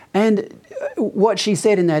women. And what she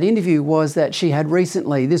said in that interview was that she had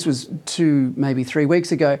recently, this was 2, maybe 3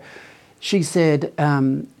 weeks ago, she said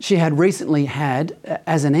she had recently had,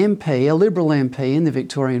 as an MP, a Liberal MP in the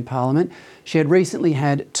Victorian Parliament, she had recently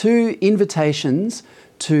had 2 invitations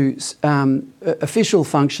to official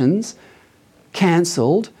functions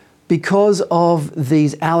cancelled because of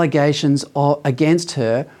these allegations against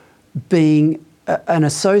her being an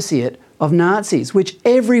associate of Nazis, which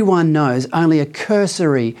everyone knows. Only a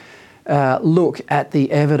cursory look at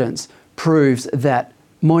the evidence proves that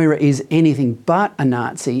Moira is anything but a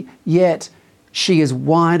Nazi, yet she is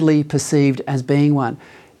widely perceived as being one.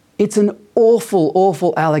 It's an awful,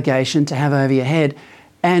 awful allegation to have over your head,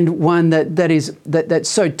 and one that's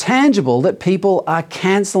so tangible that people are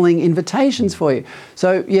cancelling invitations for you.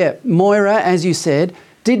 So yeah, Moira, as you said,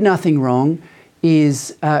 did nothing wrong,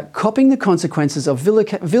 is copping the consequences of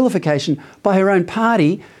vilification by her own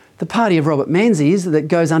party, the party of Robert Menzies, that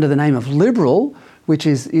goes under the name of Liberal, which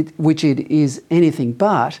it is anything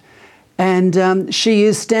but, and she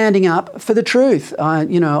is standing up for the truth. I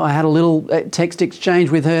had a little text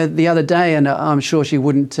exchange with her the other day, and I'm sure she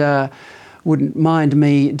wouldn't mind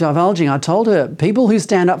me divulging. I told her, people who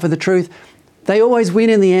stand up for the truth, they always win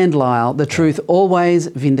in the end, Lyle. The truth always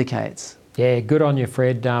vindicates. Yeah, good on you,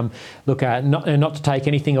 Fred. Look, not to take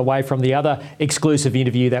anything away from the other exclusive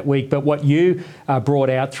interview that week, but what you brought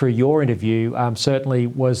out through your interview certainly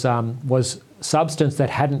was substance that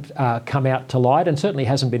hadn't come out to light and certainly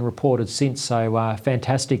hasn't been reported since. So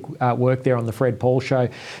fantastic work there on the Fred Pawle Show.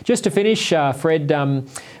 Just to finish, Fred,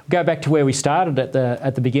 go back to where we started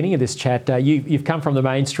at the beginning of this chat. You've come from the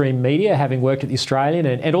mainstream media, having worked at the Australian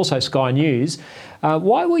and also Sky News.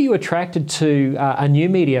 Why were you attracted to a new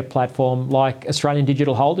media platform like Australian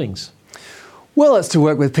Digital Holdings? Well, it's to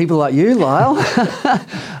work with people like you, Lyle.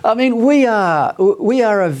 I mean, we are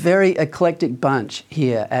a very eclectic bunch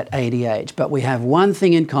here at ADH, but we have one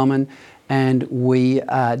thing in common, and we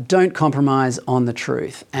don't compromise on the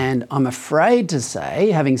truth. And I'm afraid to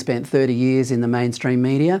say, having spent 30 years in the mainstream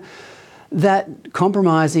media, that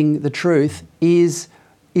compromising the truth is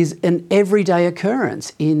an everyday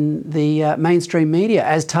occurrence in the mainstream media,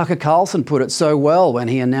 as Tucker Carlson put it so well when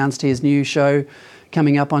he announced his new show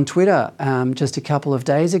coming up on Twitter just a couple of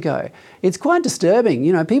days ago. It's quite disturbing.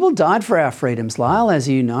 You know, people died for our freedoms, Lyle, as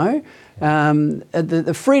you know.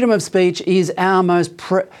 The freedom of speech is our most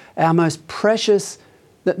precious,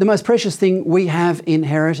 the most precious thing we have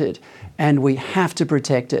inherited, and we have to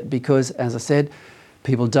protect it because, as I said,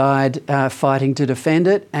 people died fighting to defend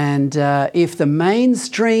it. And if the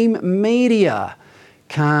mainstream media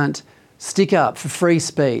can't stick up for free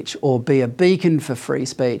speech or be a beacon for free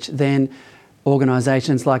speech, then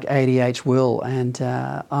organisations like ADH will, and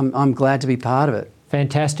I'm glad to be part of it.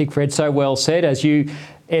 Fantastic, Fred. So well said. As you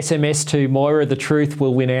SMS to Moira, the truth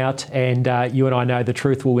will win out, and you and I know the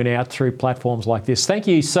truth will win out through platforms like this. Thank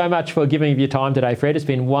you so much for giving me your time today, Fred. It's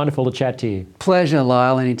been wonderful to chat to you. Pleasure,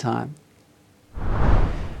 Lyle, anytime.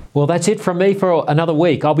 Well, that's it from me for another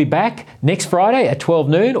week. I'll be back next Friday at 12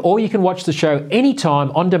 noon, or you can watch the show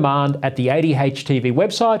anytime on demand at the ADH TV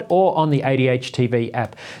website or on the ADH TV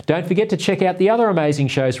app. Don't forget to check out the other amazing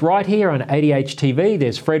shows right here on ADH TV.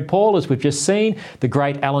 There's Fred Pawle, as we've just seen, the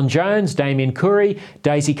great Alan Jones, Damien Curry,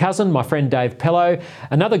 Daisy Cousin, my friend Dave Pello,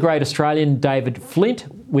 another great Australian, David Flint,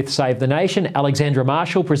 with Save the Nation. Alexandra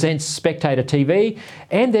Marshall presents Spectator TV,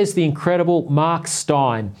 and there's the incredible Mark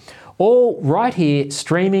Stein. All right here,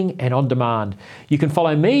 streaming and on demand. You can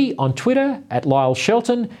follow me on Twitter at Lyle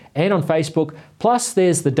Shelton and on Facebook. Plus,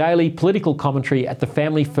 there's the daily political commentary at the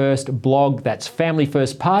Family First blog. That's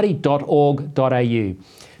familyfirstparty.org.au.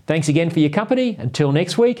 Thanks again for your company. Until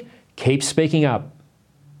next week, keep speaking up.